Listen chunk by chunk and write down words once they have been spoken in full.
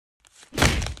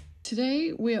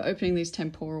Today we are opening these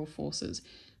Temporal Forces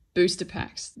booster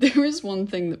packs. There is one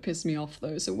thing that pissed me off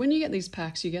though. So when you get these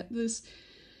packs, you get this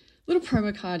little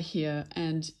promo card here,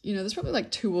 and you know, there's probably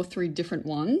like 2 or 3 different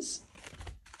ones.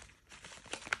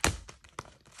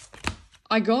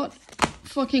 I got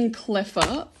fucking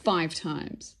Cleffa 5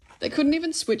 times. They couldn't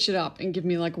even switch it up and give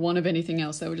me like one of anything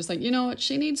else. They were just like, you know what,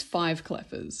 she needs 5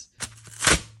 Cleffas.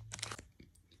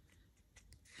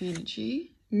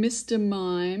 Energy, Mr.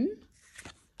 Mime,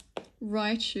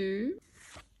 Raichu,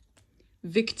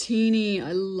 Victini,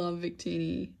 I love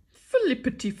Victini,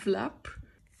 Flippity Flap,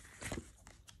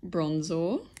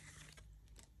 Bronzor,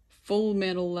 Full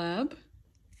Metal Lab,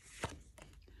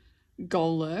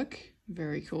 Golurk,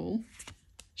 very cool,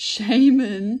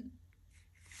 Shaman,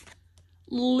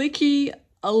 Licky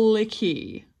a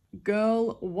Licky,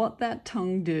 girl, what that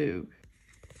tongue do,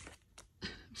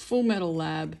 Full Metal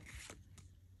Lab,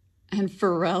 and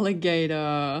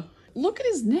Feraligatr. Look at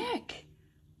his neck.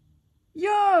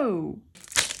 Yo!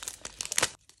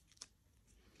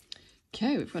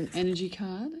 Okay, we've got an energy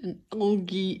card, an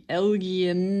Elgyem,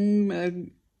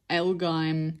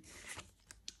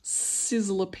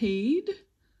 Sizzlipede,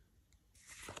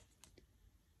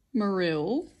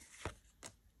 Marill,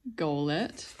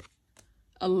 Golett,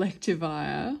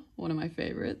 Electivire, one of my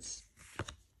favorites,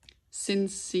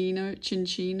 Cinccino,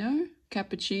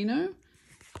 Cappuccino,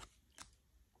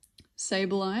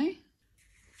 Sableye.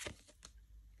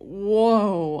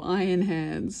 Whoa, Iron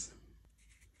Hands.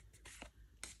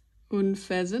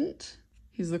 Unpheasant.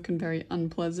 He's looking very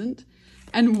unpleasant.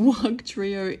 And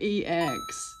Wugtrio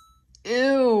EX.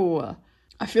 Ew.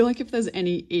 I feel like if there's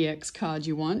any EX card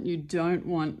you want, you don't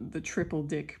want the triple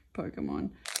dick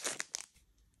Pokemon.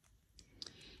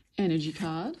 Energy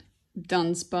card.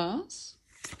 Dunsparce.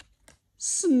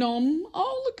 Snom.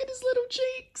 Oh, look at his little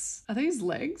cheeks. Are they his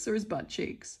legs or his butt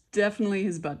cheeks? Definitely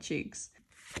his butt cheeks.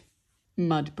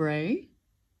 Mudbray.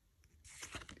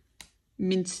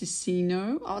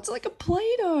 Mincicino. Oh, it's like a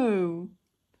Play-Doh.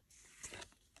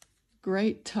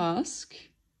 Great Tusk.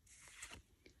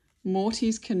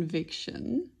 Morty's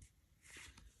Conviction.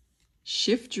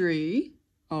 Shiftry.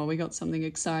 Oh, we got something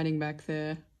exciting back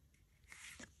there.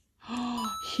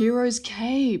 Oh, Hero's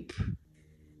Cape.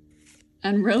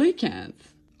 And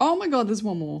Relicanth. Oh my god, there's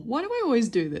one more. Why do I always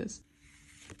do this?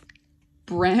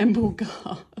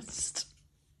 Bramblegast.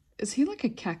 Is he like a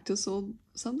cactus or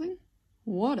something?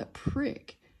 What a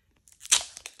prick.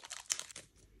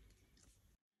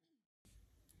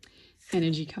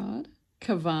 Energy card.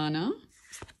 Kavana.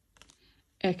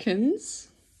 Ekans.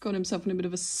 Got himself in a bit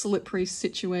of a slippery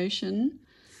situation.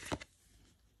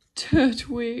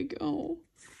 Turtwig. Oh.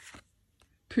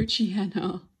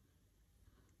 Poochyena.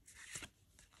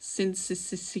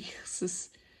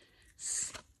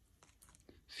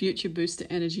 Future Booster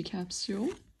Energy Capsule.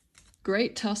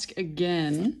 Great Tusk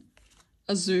again.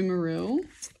 Azumarill.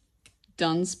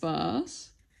 Dunsparce.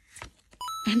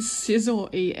 And Scizor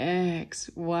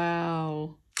EX.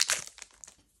 Wow.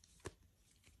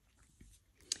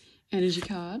 Energy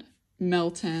card.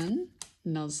 Meltan.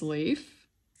 Nuzleaf.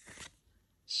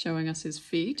 Showing us his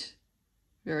feet.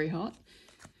 Very hot.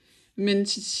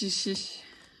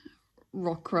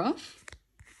 Rockruff.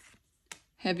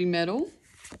 Heavy Metal.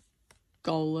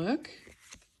 Golurk.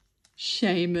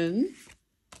 Shaman.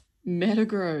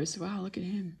 Metagross. Wow, look at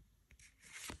him.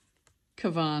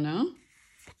 Kavana.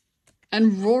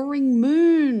 And Roaring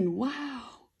Moon.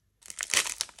 Wow.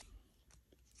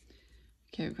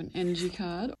 Okay, we've got an energy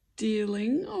card.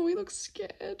 Dealing. Oh, he looks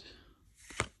scared.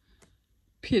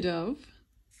 Pidove.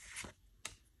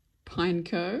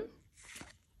 Pineco.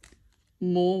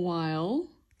 Mawile.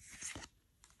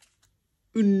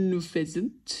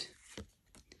 Unpheasant.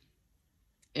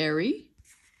 Airy.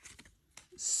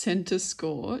 Center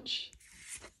Scorch.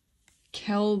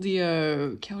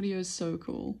 Keldeo. Keldeo is so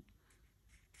cool.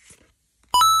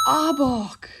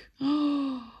 Arbok.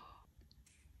 Oh.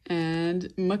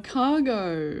 And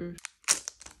Macago.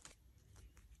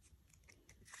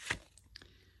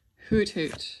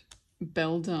 Hoot.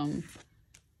 Beldum.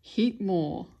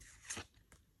 Heatmore.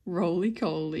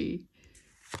 Roly-Coly.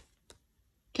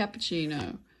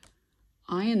 Cappuccino.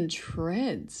 Iron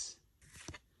Treads.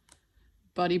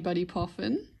 Buddy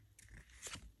Poffin.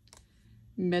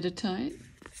 Meditite.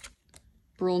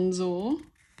 Bronzor.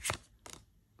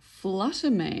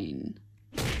 Fluttermane.